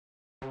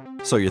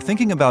So you're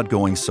thinking about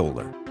going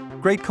solar.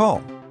 Great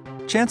call.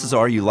 Chances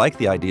are you like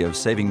the idea of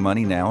saving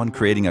money now and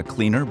creating a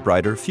cleaner,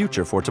 brighter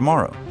future for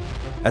tomorrow.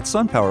 At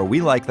SunPower, we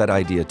like that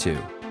idea too.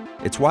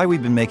 It's why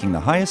we've been making the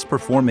highest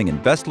performing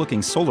and best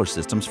looking solar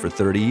systems for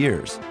 30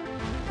 years.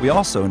 We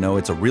also know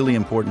it's a really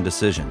important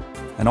decision,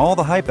 and all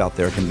the hype out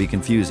there can be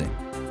confusing.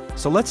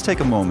 So let's take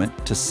a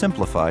moment to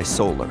simplify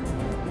solar.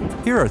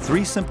 Here are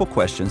 3 simple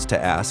questions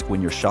to ask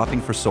when you're shopping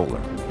for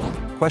solar.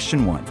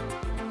 Question 1.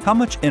 How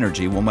much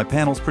energy will my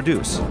panels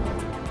produce?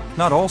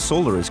 Not all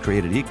solar is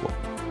created equal.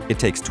 It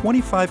takes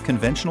 25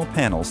 conventional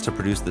panels to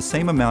produce the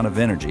same amount of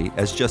energy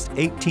as just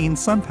 18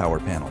 SunPower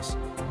panels.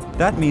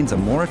 That means a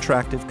more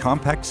attractive,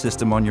 compact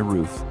system on your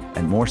roof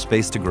and more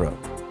space to grow.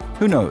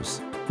 Who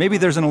knows? Maybe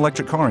there's an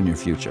electric car in your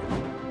future.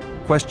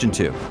 Question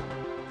 2.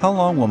 How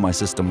long will my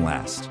system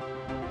last?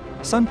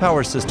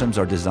 SunPower systems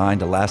are designed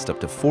to last up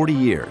to 40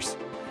 years,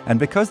 and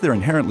because they're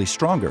inherently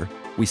stronger,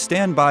 we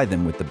stand by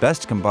them with the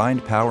best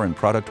combined power and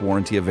product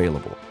warranty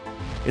available.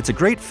 It's a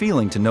great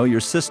feeling to know your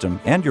system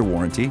and your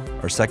warranty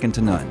are second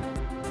to none.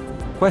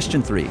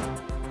 Question 3.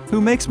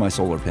 Who makes my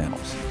solar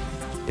panels?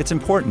 It's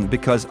important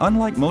because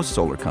unlike most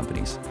solar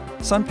companies,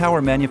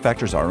 SunPower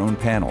manufactures our own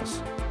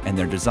panels, and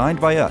they're designed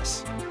by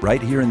us,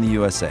 right here in the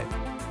USA.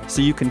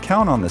 So you can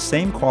count on the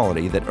same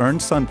quality that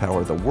earned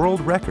SunPower the world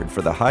record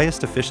for the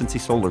highest efficiency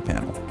solar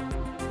panel.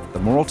 The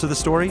moral to the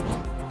story?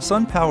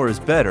 SunPower is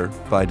better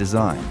by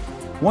design.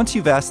 Once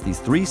you've asked these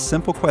 3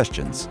 simple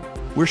questions,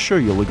 we're sure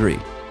you'll agree.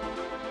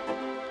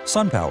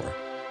 SunPower.